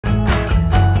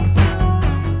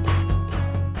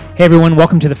Hey everyone,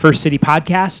 welcome to the First City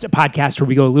Podcast, a podcast where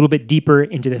we go a little bit deeper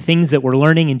into the things that we're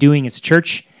learning and doing as a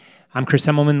church. I'm Chris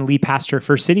Emmelman, the lead pastor of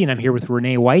First City, and I'm here with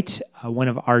Renee White, one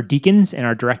of our deacons and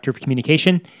our director of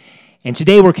communication. And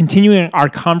today we're continuing our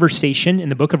conversation in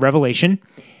the book of Revelation,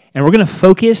 and we're going to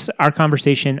focus our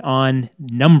conversation on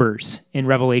numbers in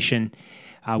Revelation.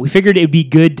 We figured it would be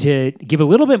good to give a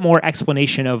little bit more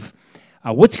explanation of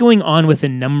what's going on with the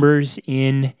numbers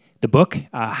in the book.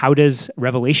 How does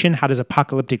Revelation, how does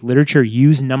apocalyptic literature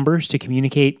use numbers to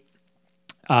communicate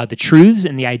the truths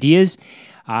and the ideas?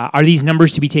 Are these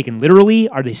numbers to be taken literally?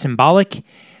 Are they symbolic?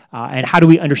 And how do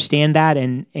we understand that?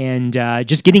 And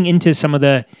just getting into some of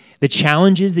the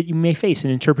challenges that you may face in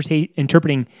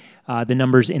interpreting the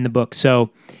numbers in the book.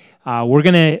 So we're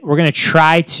gonna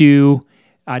try to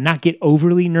not get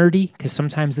overly nerdy, because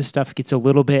sometimes this stuff gets a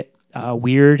little bit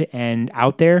weird and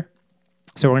out there.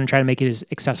 So we're going to try to make it as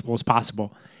accessible as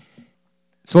possible.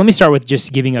 So let me start with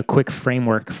just giving a quick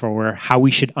framework for how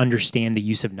we should understand the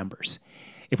use of numbers.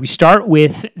 If we start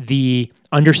with the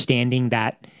understanding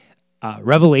that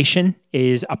Revelation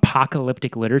is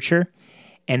apocalyptic literature,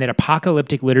 and that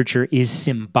apocalyptic literature is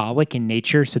symbolic in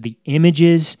nature, so the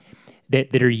images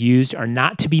that are used are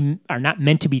not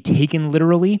meant to be taken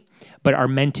literally, but are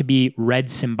meant to be read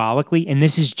symbolically. And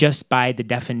this is just by the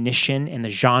definition and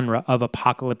the genre of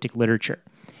apocalyptic literature.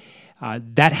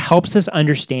 That helps us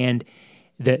understand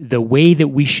the way that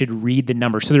we should read the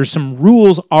numbers. So there's some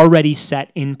rules already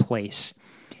set in place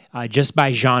just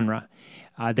by genre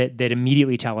that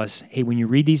immediately tell us, hey, when you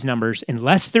read these numbers,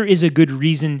 unless there is a good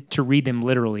reason to read them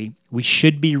literally, we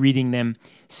should be reading them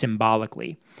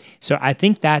symbolically. So I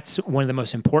think that's one of the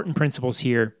most important principles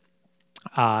here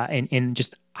in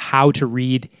just how to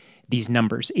read these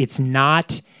numbers. It's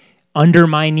not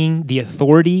undermining the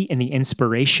authority and the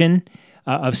inspiration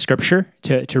of Scripture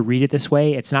to read it this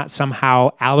way. It's not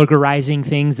somehow allegorizing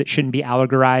things that shouldn't be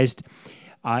allegorized.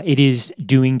 It is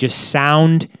doing just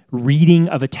sound reading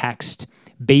of a text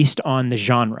based on the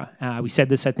genre. We said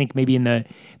this, I think, maybe in the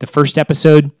first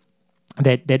episode,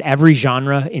 that every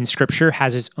genre in Scripture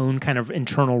has its own kind of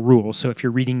internal rules. So if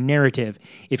you're reading narrative,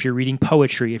 if you're reading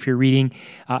poetry, if you're reading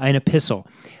an epistle,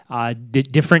 the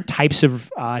different types of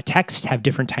texts have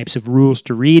different types of rules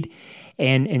to read.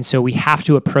 And so we have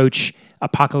to approach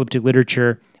apocalyptic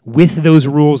literature with those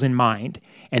rules in mind.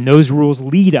 And those rules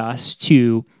lead us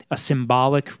to a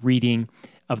symbolic reading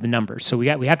of the numbers. So we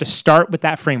have to start with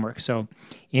that framework. So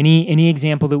any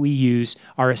example that we use,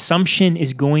 our assumption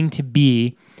is going to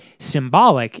be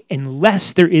symbolic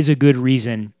unless there is a good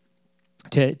reason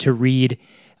to read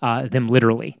them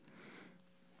literally.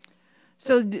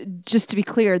 So just to be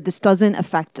clear, this doesn't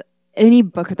affect any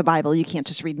book of the Bible. You can't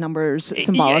just read numbers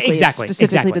symbolically,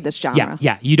 specifically to this genre.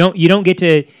 Yeah. You don't get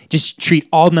to just treat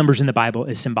all numbers in the Bible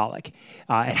as symbolic.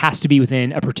 It has to be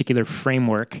within a particular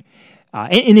framework.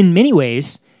 And in many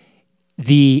ways,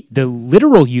 the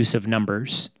literal use of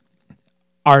numbers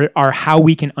are how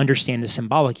we can understand the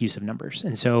symbolic use of numbers.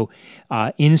 And so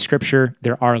in Scripture,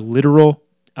 there are literal,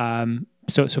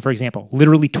 so for example,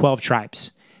 literally 12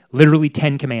 tribes, literally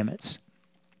 10 commandments.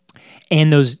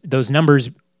 And those numbers,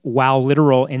 while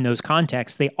literal in those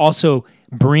contexts, they also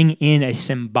bring in a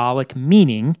symbolic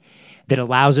meaning that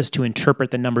allows us to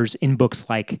interpret the numbers in books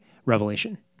like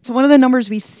Revelation. So one of the numbers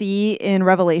we see in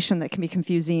Revelation that can be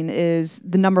confusing is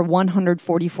the number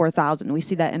 144,000. We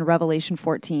see that in Revelation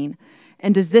 14.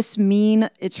 And does this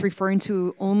mean it's referring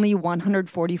to only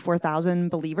 144,000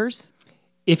 believers?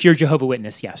 If you're Jehovah's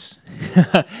Witness, yes.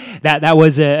 That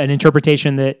was an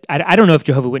interpretation that, I don't know if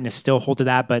Jehovah's Witness still hold to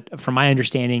that, but from my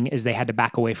understanding is they had to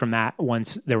back away from that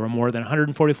once there were more than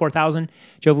 144,000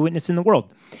 Jehovah's Witnesses in the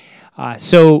world.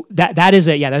 So that is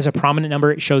a prominent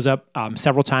number. It shows up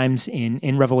several times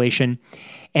in Revelation.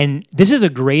 And this is a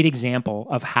great example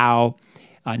of how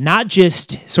not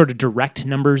just sort of direct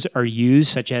numbers are used,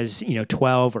 such as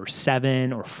 12 or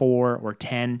 7 or 4 or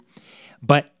 10,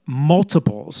 but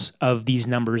multiples of these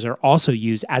numbers are also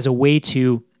used as a way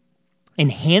to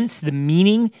enhance the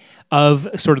meaning of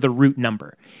sort of the root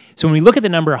number. So when we look at the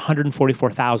number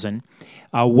 144,000,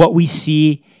 what we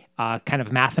see kind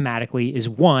of mathematically is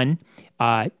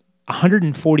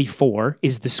 144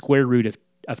 is the square root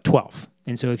of 12.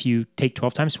 And so if you take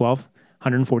 12 times 12,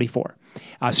 144.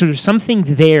 So there's something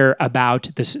there about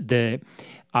this, the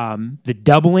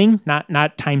doubling,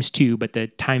 not times 2, but the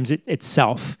times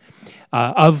itself,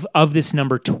 of this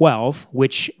number 12,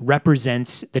 which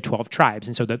represents the 12 tribes,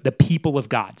 and so the people of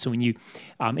God. So when you,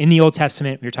 in the Old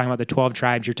Testament, when you're talking about the 12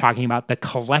 tribes, you're talking about the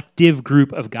collective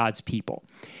group of God's people.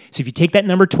 So if you take that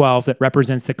number 12 that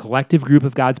represents the collective group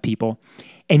of God's people,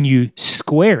 and you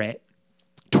square it,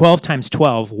 12 times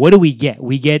 12, what do we get?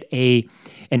 We get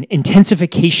an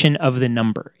intensification of the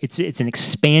number. It's an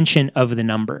expansion of the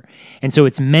number. And so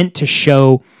it's meant to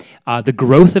show the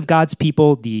growth of God's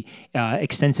people, the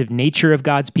extensive nature of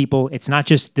God's people. It's not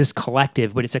just this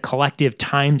collective, but it's a collective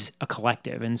times a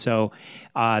collective. And so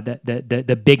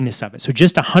the bigness of it. So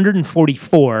just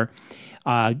 144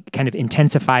 kind of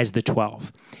intensifies the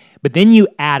 12. But then you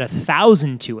add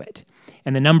 1,000 to it.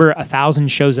 And the number 1,000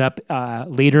 shows up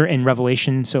later in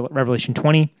Revelation. So Revelation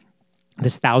 20,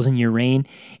 this 1,000-year reign.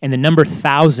 And the number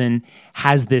 1,000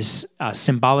 has this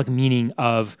symbolic meaning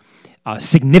of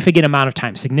significant amount of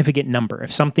time, significant number.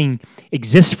 If something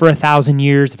exists for 1,000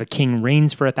 years, if a king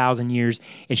reigns for 1,000 years,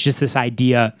 it's just this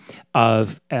idea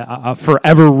of a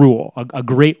forever rule, a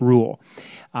great rule.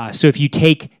 So if you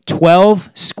take 12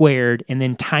 squared and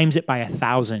then times it by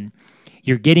 1,000,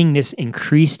 you're getting this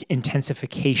increased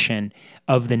intensification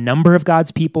of the number of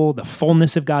God's people, the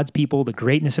fullness of God's people, the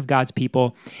greatness of God's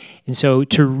people. And so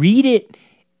to read it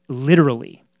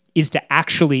literally is to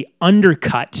actually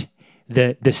undercut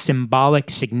the symbolic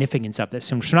significance of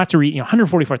this. And so not to read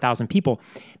 144,000 people,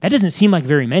 that doesn't seem like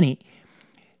very many.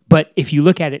 But if you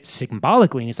look at it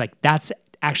symbolically, and it's like that's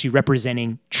actually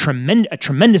representing a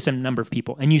tremendous number of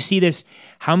people. And you see this,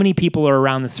 how many people are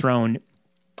around the throne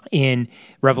in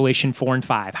Revelation 4 and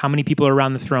 5? How many people are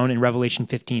around the throne in Revelation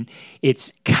 15?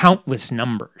 It's countless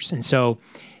numbers. And so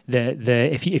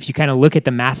if you kind of look at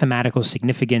the mathematical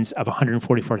significance of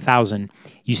 144,000,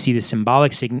 you see the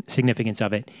symbolic significance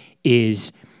of it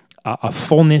is a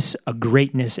fullness, a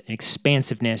greatness, an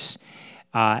expansiveness.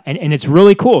 And it's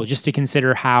really cool just to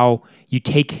consider how you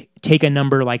take a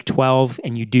number like 12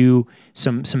 and you do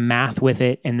some math with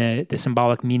it, and the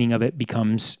symbolic meaning of it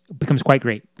becomes quite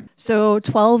great. So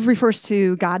 12 refers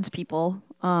to God's people.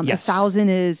 Yes. 1,000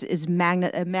 is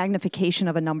a magnification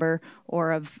of a number,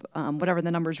 or of whatever the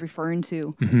number is referring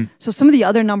to. Mm-hmm. So some of the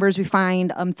other numbers we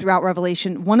find throughout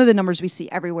Revelation, one of the numbers we see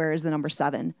everywhere is the number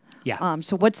 7. Yeah.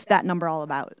 So what's that number all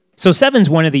about? So 7 is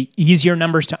one of the easier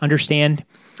numbers to understand.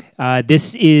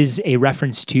 This is a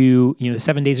reference to the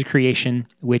 7 days of creation,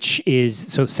 which is,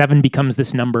 so 7 becomes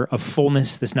this number of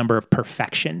fullness, this number of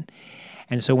perfection.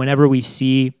 And so whenever we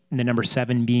see the number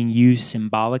 7 being used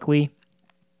symbolically,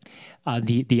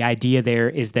 the idea there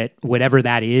is that whatever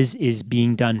that is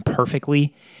being done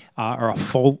perfectly, or a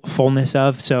fullness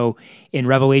of. So in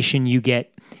Revelation, you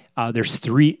get there's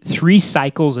three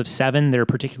cycles of 7 that are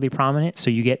particularly prominent. So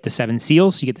you get the 7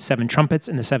 seals, you get the 7 trumpets,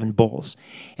 and the 7 bowls,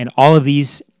 and all of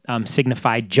these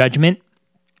signify judgment.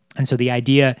 And so the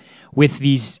idea with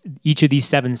each of these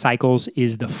 7 cycles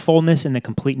is the fullness and the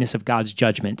completeness of God's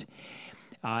judgment.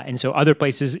 And so other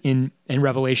places in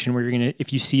Revelation where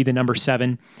if you see the number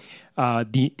 7.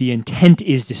 The intent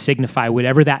is to signify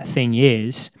whatever that thing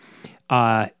is.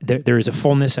 There is a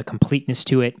fullness, a completeness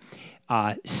to it.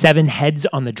 7 heads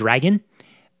on the dragon.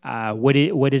 What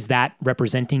is that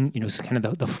representing? It's kind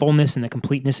of the fullness and the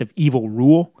completeness of evil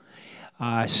rule.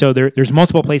 So there's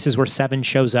multiple places where 7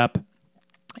 shows up,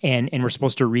 and we're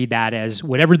supposed to read that as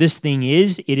whatever this thing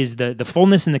is, it is the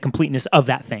fullness and the completeness of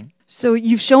that thing. So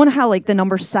you've shown how the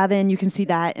number 7, you can see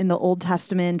that in the Old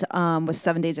Testament with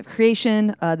 7 days of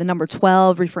creation, the number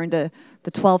 12 referring to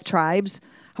the 12 tribes.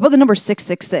 How about the number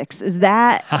 666?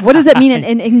 What does that mean?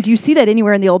 And do you see that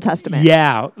anywhere in the Old Testament?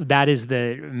 Yeah, that is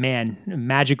the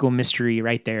magical mystery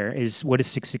right there, is what does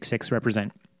 666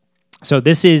 represent? So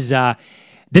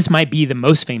this might be the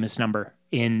most famous number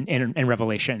in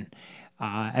Revelation.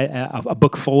 A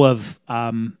book full of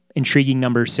intriguing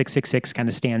numbers. 666 kind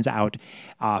of stands out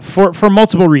for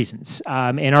multiple reasons.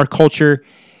 In our culture,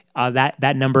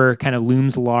 that number kind of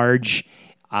looms large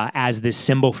as this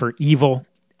symbol for evil.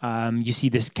 You see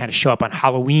this kind of show up on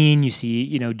Halloween. You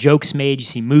see, jokes made. You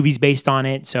see movies based on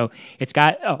it. So it's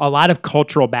got a lot of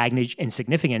cultural baggage and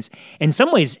significance. In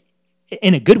some ways,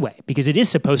 in a good way, because it is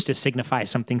supposed to signify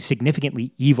something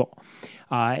significantly evil.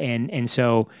 And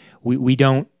so we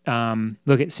don't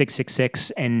look at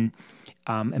 666 and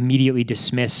immediately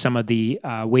dismiss some of the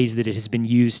ways that it has been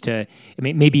used to,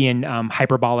 maybe in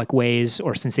hyperbolic ways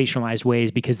or sensationalized ways,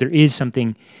 because there is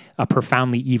something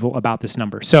profoundly evil about this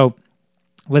number. So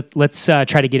let's try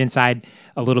to get inside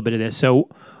a little bit of this. So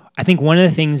I think one of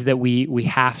the things that we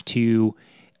have to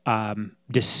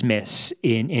dismiss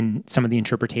in some of the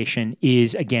interpretation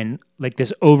is, again, like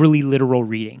this overly literal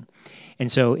reading.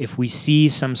 And so if we see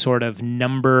some sort of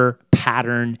number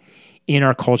pattern in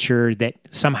our culture that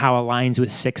somehow aligns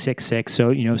with 666,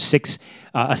 so six,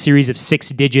 a series of 6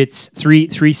 digits,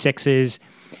 three sixes,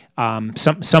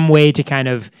 some way to kind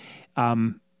of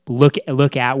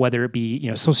look at whether it be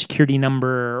Social Security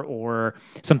number or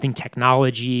something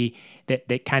technology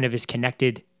that kind of is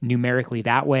connected numerically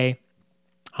that way.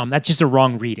 That's just a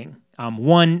wrong reading.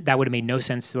 One, that would have made no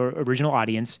sense to the original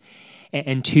audience.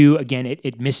 And two, again,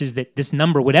 it misses that this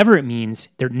number, whatever it means,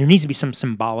 there needs to be some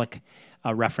symbolic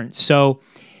reference. So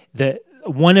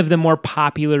one of the more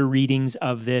popular readings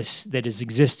of this that has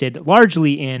existed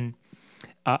largely in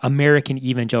American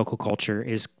evangelical culture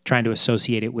is trying to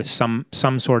associate it with some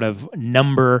sort of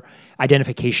number,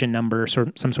 identification number,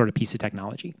 some sort of piece of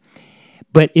technology.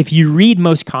 But if you read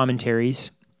most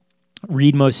commentaries,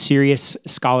 read most serious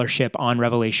scholarship on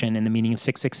Revelation and the meaning of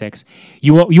 666,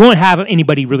 you won't have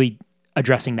anybody really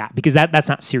addressing that, because that's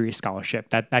not serious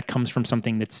scholarship. That comes from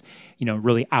something that's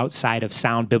really outside of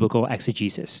sound biblical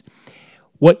exegesis.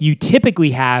 What you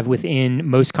typically have within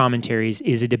most commentaries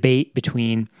is a debate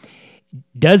between,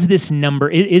 does this number,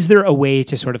 is there a way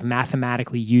to sort of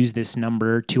mathematically use this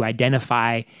number to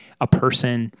identify a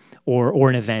person or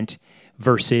an event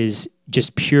versus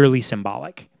just purely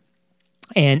symbolic?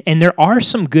 And there are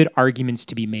some good arguments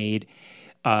to be made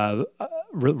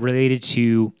related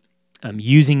to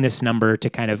using this number to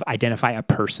kind of identify a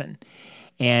person.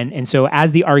 And so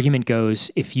as the argument goes,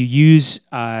 if you use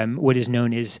what is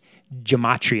known as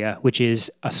gematria, which is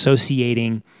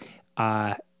associating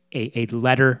a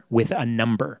letter with a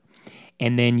number,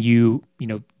 and then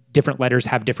different letters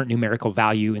have different numerical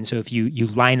value, and so if you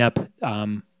line up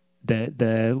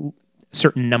the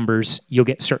certain numbers, you'll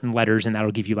get certain letters, and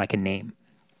that'll give you like a name.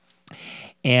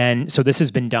 And so this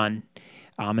has been done,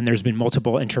 and there's been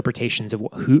multiple interpretations of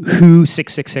who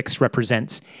 666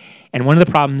 represents. And one of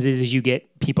the problems is you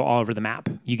get people all over the map.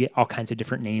 You get all kinds of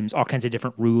different names, all kinds of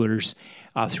different rulers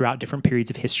throughout different periods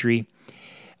of history.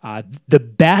 The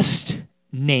best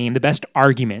name, the best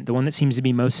argument, the one that seems to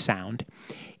be most sound,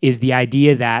 is the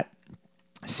idea that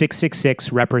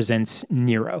 666 represents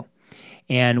Nero.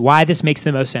 And why this makes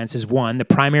the most sense is, one, the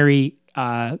primary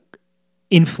world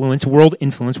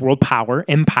power,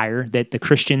 empire that the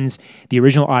Christians, the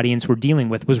original audience, were dealing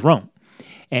with was Rome.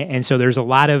 And so there's a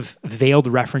lot of veiled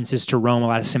references to Rome, a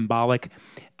lot of symbolic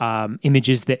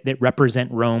images that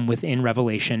represent Rome within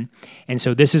Revelation. And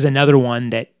so this is another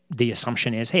one that the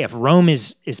assumption is, hey, if Rome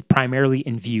is primarily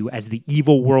in view as the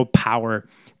evil world power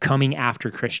coming after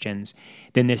Christians,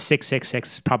 then this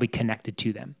 666 is probably connected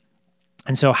to them.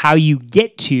 And so how you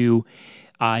get to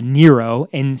Nero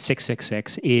in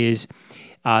 666 is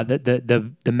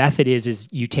the method is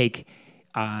you take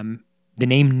the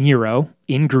name Nero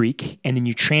in Greek, and then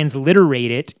you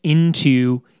transliterate it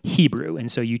into Hebrew.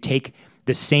 And so you take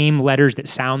the same letters that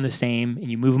sound the same, and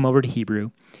you move them over to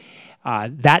Hebrew.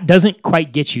 That doesn't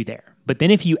quite get you there. But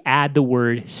then if you add the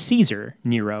word Caesar,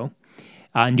 Nero,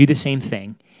 and do the same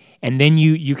thing, and then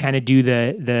you kind of do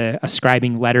the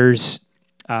ascribing letters,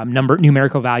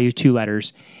 numerical value, 2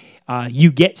 letters,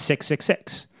 you get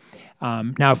 666.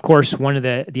 Now, of course, one of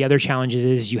the other challenges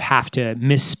is you have to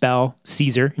misspell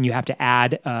Caesar, and you have to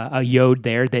add a yod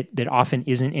there that often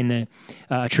isn't in the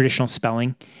traditional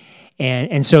spelling.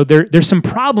 And so there's some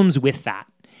problems with that.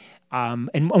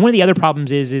 And one of the other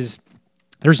problems is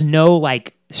there's no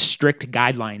like strict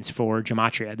guidelines for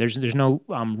gematria. There's no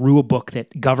rule book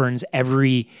that governs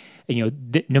every,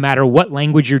 no matter what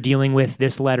language you're dealing with,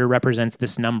 this letter represents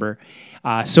this number.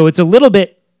 So it's a little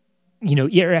bit,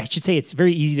 I should say it's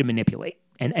very easy to manipulate.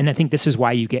 And I think this is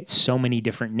why you get so many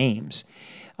different names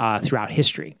throughout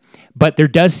history. But there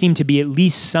does seem to be at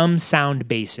least some sound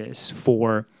basis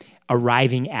for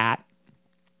arriving at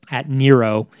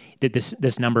Nero, that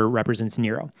this number represents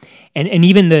Nero. And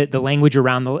even the language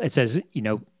around it says,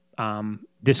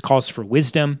 this calls for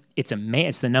wisdom. It's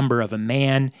the number of a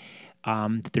man.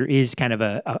 There is kind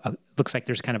of looks like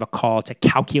there's kind of a call to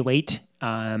calculate.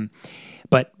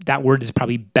 But that word is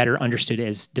probably better understood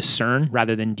as discern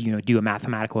rather than do a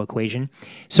mathematical equation.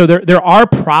 So there are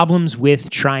problems with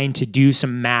trying to do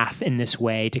some math in this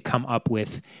way to come up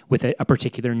with a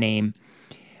particular name.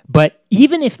 But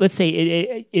even if, let's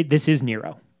say this is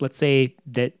Nero, let's say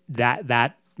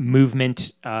that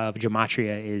movement of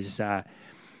gematria is a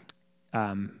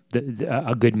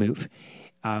good move.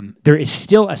 There is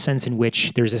still a sense in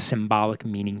which there's a symbolic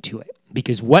meaning to it.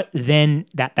 Because what then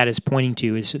that is pointing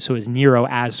to is Nero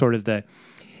as sort of the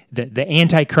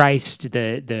Antichrist,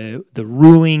 the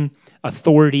ruling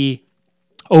authority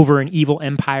over an evil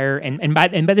empire, and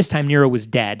by this time Nero was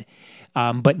dead,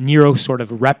 but Nero sort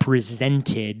of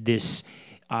represented this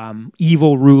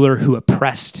evil ruler who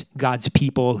oppressed God's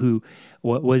people, who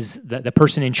was the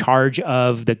person in charge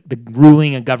of the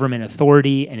ruling a government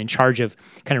authority and in charge of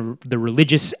kind of the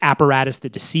religious apparatus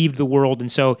that deceived the world.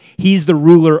 And so he's the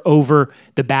ruler over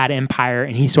the bad empire,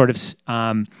 and he sort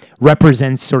of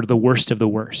represents sort of the worst of the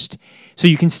worst. So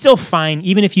you can still find,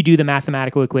 even if you do the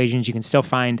mathematical equations, you can still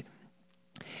find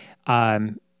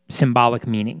symbolic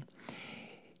meaning.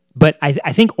 But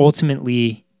I think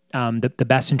ultimately the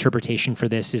best interpretation for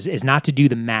this is not to do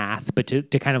the math, but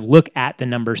to kind of look at the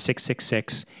number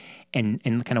 666 and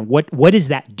kind of what is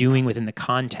that doing within the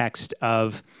context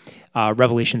of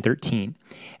Revelation 13.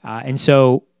 And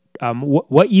so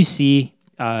what you see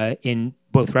in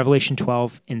both Revelation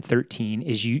 12 and 13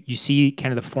 is you see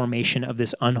kind of the formation of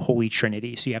this unholy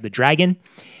trinity. So you have the dragon,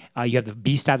 you have the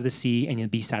beast out of the sea, and the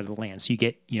beast out of the land. So you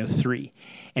get 3.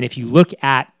 And if you look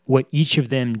at what each of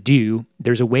them do,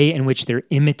 there's a way in which they're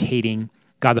imitating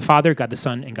God the Father, God the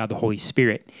Son, and God the Holy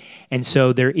Spirit. And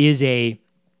so there is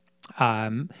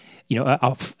an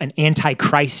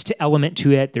antichrist element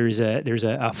to it. There's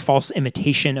a false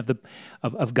imitation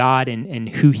of God and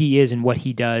who He is and what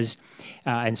He does.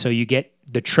 And so you get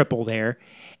the triple there.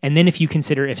 And then if you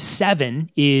consider if 7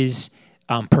 is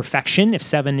perfection, if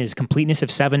 7 is completeness,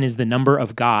 if 7 is the number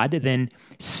of God, then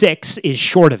 6 is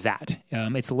short of that.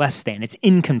 It's less than, it's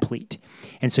incomplete.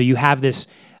 And so you have this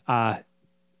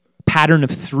pattern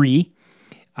of 3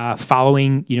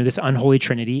 following this unholy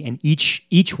trinity, and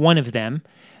each one of them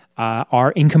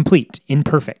are incomplete,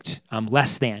 imperfect,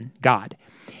 less than God.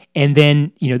 And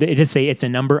then, it does say it's a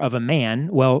number of a man.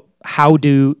 Well, how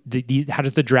does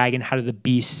the dragon, how do the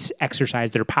beasts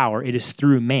exercise their power? It is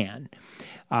through man.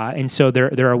 And so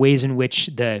there are ways in which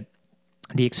the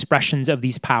expressions of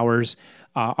these powers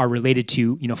are related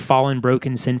to, fallen,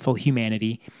 broken, sinful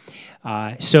humanity.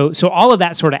 So all of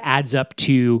that sort of adds up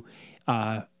to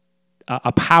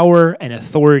a power and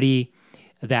authority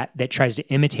that tries to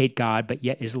imitate God, but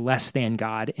yet is less than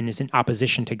God and is in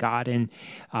opposition to God. And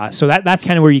so that's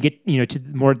kind of where you get, to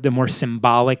the more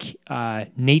symbolic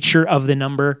nature of the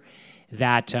number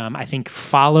that I think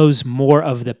follows more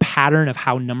of the pattern of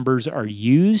how numbers are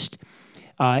used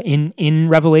in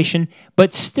Revelation.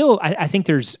 But still, I think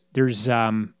there's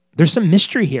some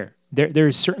mystery here.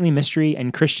 There's certainly mystery,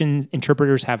 and Christian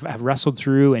interpreters have wrestled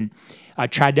through and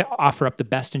tried to offer up the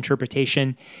best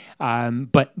interpretation.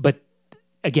 But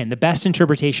again, the best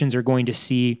interpretations are going to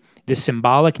see the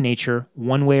symbolic nature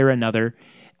one way or another,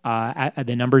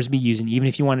 the numbers be used. And even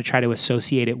if you want to try to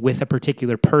associate it with a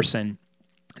particular person,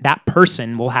 that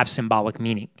person will have symbolic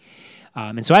meaning.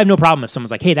 And so I have no problem if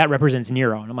someone's like, hey, that represents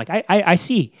Nero. And I'm like, I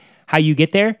see how you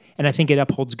get there. And I think it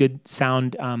upholds good,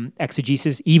 sound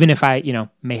exegesis, even if I,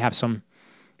 may have some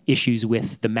issues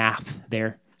with the math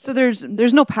there. So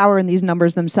there's no power in these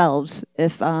numbers themselves.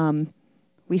 If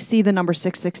we see the number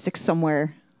 666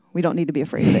 somewhere, we don't need to be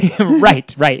afraid of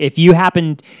it. Right. If you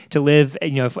happened to live,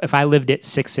 if I lived at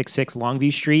 666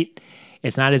 Longview Street,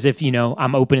 it's not as if,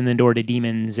 I'm opening the door to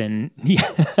demons and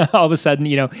all of a sudden,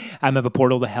 I have a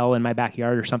portal to hell in my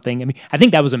backyard or something. I mean, I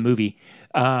think that was a movie.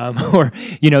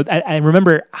 I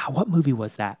remember, what movie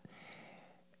was that?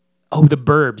 Oh, The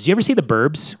Burbs. You ever see The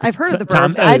Burbs? I've heard of The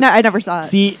Burbs. I never saw it.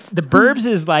 See, The Burbs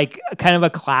is like kind of a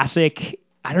classic,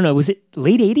 I don't know, was it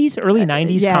late 80s, early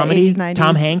 90s comedy? 80s, 90s.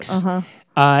 Tom Hanks. Uh-huh.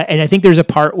 And I think there's a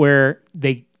part where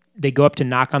they go up to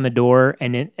knock on the door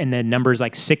and the number is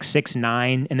like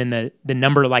 669, and then the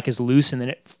number like is loose, and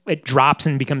then it drops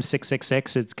and becomes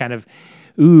 666. It's kind of,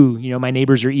 my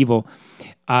neighbors are evil.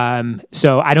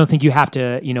 So I don't think you have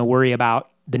to, worry about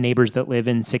the neighbors that live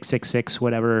in 666,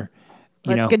 whatever.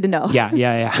 That's good to know.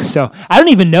 Yeah. So I don't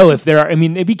even know if there are,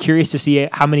 it'd be curious to see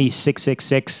how many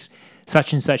 666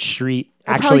 such and such street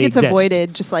actually exist. It probably gets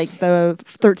avoided, just like the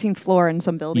 13th floor in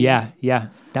some buildings. Yeah.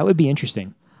 That would be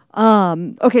interesting.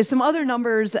 Okay, some other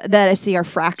numbers that I see are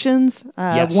fractions.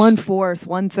 Yes. 1/4,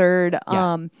 1/3.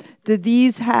 Yeah. Do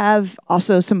these have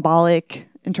also symbolic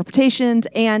interpretations?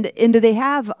 And do they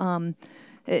have,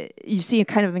 you see a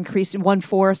kind of increase in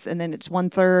 1/4 and then it's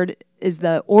 1/3. Is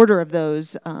the order of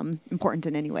those important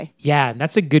in any way? Yeah,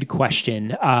 that's a good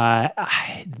question.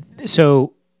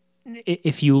 So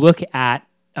if you look at,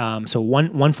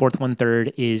 1/4,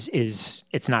 1/3 is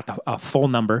it's not a full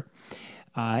number.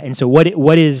 And so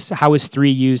how is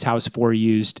 3 used? How is 4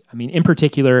 used? In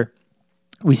particular,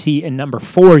 we see a number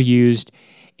 4 used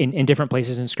in different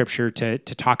places in Scripture to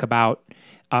talk about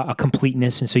a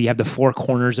completeness. And so you have the 4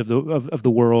 corners of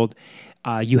the world.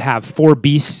 You have 4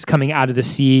 beasts coming out of the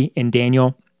sea in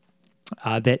Daniel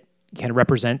that kind of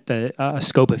represent the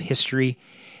scope of history.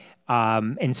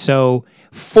 And so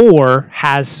 4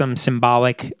 has some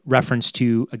symbolic reference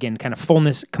to, again, kind of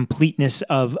fullness, completeness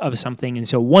of something. And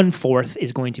so 1/4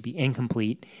 is going to be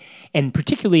incomplete. And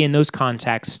particularly in those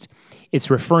contexts, it's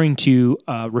referring to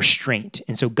restraint.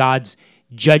 And so God's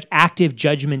active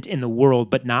judgment in the world,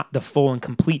 but not the full and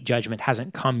complete judgment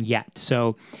hasn't come yet.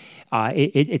 So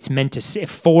It's meant to say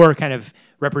 4 kind of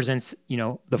represents,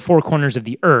 the 4 corners of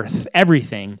the earth,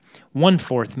 everything.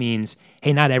 1/4 means,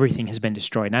 hey, not everything has been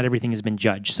destroyed, not everything has been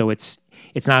judged, so it's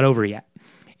not over yet.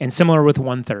 And similar with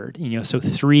 1/3, so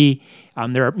 3,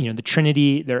 there are, the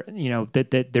Trinity, there,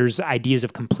 that there's ideas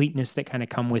of completeness that kind of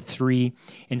come with 3,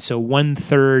 and so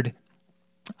 1/3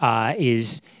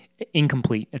 is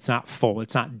incomplete. It's not full.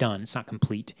 It's not done. It's not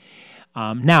complete.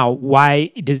 Now, why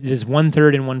does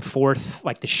 1/3 and 1/4,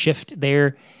 like the shift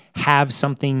there, have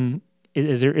something?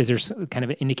 Is there kind of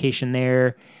an indication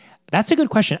there? That's a good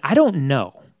question. I don't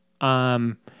know.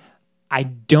 I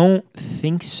don't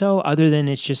think so, other than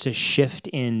it's just a shift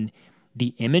in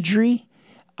the imagery.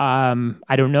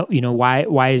 I don't know,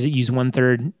 why is it used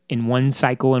 1/3 in one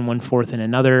cycle and 1/4 in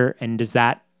another? And does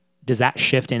that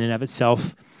shift in and of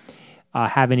itself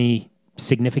have any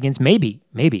significance? Maybe.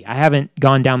 I haven't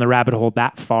gone down the rabbit hole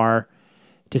that far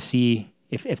to see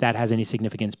if that has any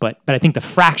significance. But I think the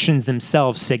fractions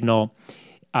themselves signal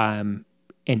an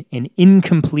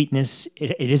incompleteness.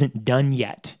 It isn't done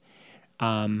yet.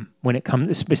 When it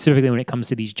comes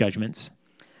to these judgments.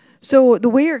 So the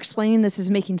way you're explaining this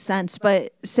is making sense,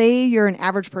 but say you're an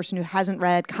average person who hasn't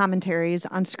read commentaries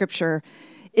on Scripture.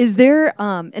 Is there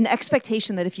an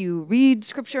expectation that if you read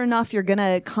Scripture enough, you're going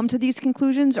to come to these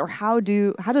conclusions, or how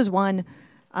does one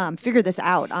figure this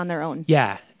out on their own?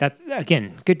 Yeah, that's,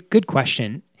 again, good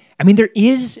question. I mean, there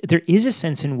is a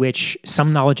sense in which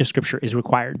some knowledge of Scripture is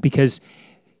required, because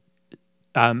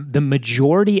the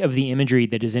majority of the imagery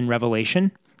that is in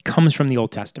Revelation comes from the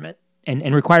Old Testament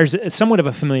and requires somewhat of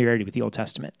a familiarity with the Old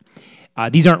Testament.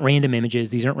 These aren't random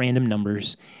images. These aren't random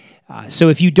numbers. So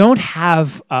if you don't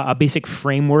have a basic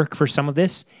framework for some of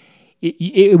this,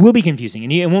 it will be confusing,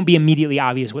 and it won't be immediately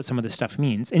obvious what some of this stuff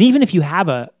means. And even if you have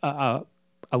a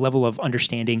level of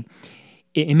understanding,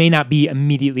 it may not be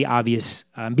immediately obvious,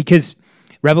 because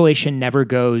Revelation never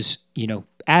goes,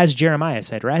 as Jeremiah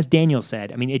said, or as Daniel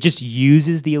said. I mean, it just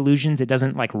uses the allusions. It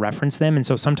doesn't reference them. And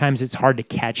so sometimes it's hard to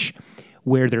catch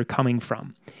where they're coming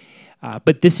from.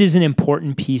 But this is an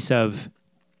important piece of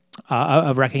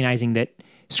recognizing that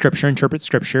Scripture interprets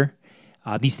Scripture.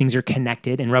 These things are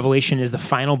connected, and Revelation is the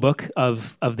final book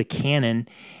of the canon.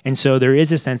 And so there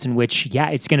is a sense in which,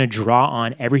 it's going to draw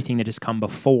on everything that has come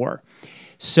before.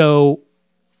 So,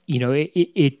 you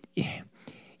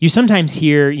sometimes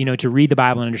hear, to read the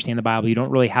Bible and understand the Bible, you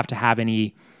don't really have to have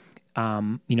any,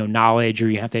 knowledge, or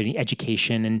you have to have any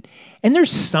education. And there's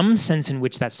some sense in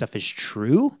which that stuff is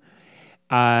true.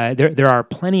 There are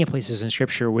plenty of places in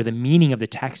Scripture where the meaning of the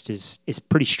text is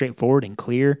pretty straightforward and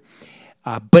clear.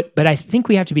 But I think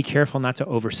we have to be careful not to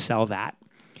oversell that,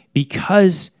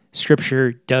 because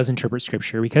Scripture does interpret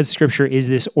Scripture, because Scripture is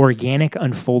this organic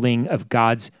unfolding of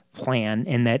God's plan,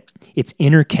 and that it's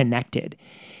interconnected.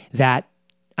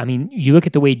 You look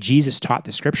at the way Jesus taught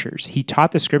the Scriptures. He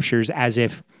taught the Scriptures as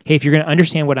if, hey, if you're going to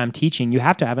understand what I'm teaching, you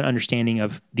have to have an understanding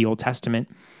of the Old Testament.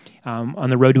 On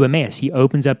the road to Emmaus, he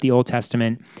opens up the Old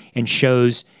Testament and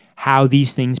shows how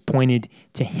these things pointed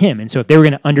to him. And so if they were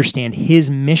going to understand his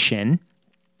mission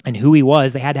and who he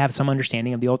was, they had to have some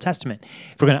understanding of the Old Testament.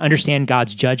 If we're going to understand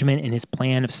God's judgment and his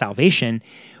plan of salvation,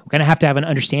 we're going to have an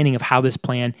understanding of how this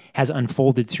plan has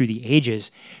unfolded through the ages.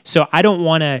 So I don't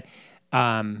want to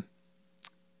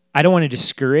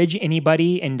discourage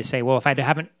anybody and to say, well, if I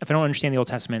don't understand the Old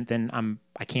Testament, then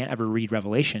I can't ever read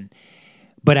Revelation.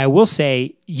 But I will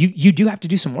say you do have to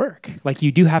do some work.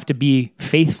 You do have to be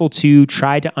faithful to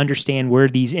try to understand where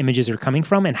these images are coming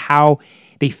from and how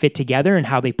they fit together and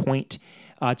how they point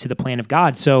to the plan of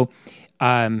God. So,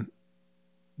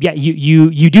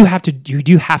 you do have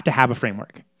to have a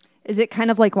framework. Is it kind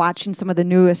of like watching some of the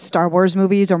newest Star Wars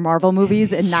movies or Marvel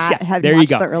movies and not having watched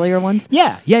the earlier ones?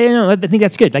 Yeah. I think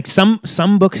that's good.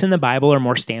 Some books in the Bible are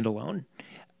more standalone.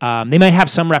 They might have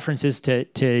some references to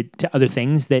other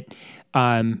things that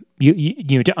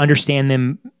to understand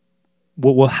them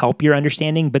will help your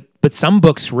understanding. But some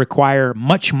books require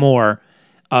much more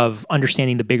of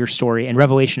understanding the bigger story, and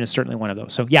Revelation is certainly one of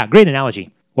those. So great analogy.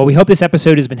 Well, we hope this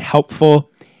episode has been helpful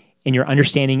in your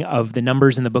understanding of the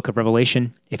numbers in the book of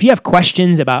Revelation. If you have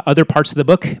questions about other parts of the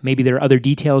book, maybe there are other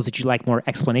details that you'd like more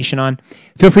explanation on,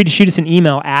 feel free to shoot us an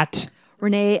email at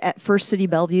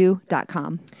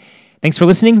Renee@firstcitybellevue.com. Thanks for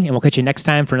listening, and we'll catch you next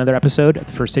time for another episode of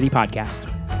the First City Podcast.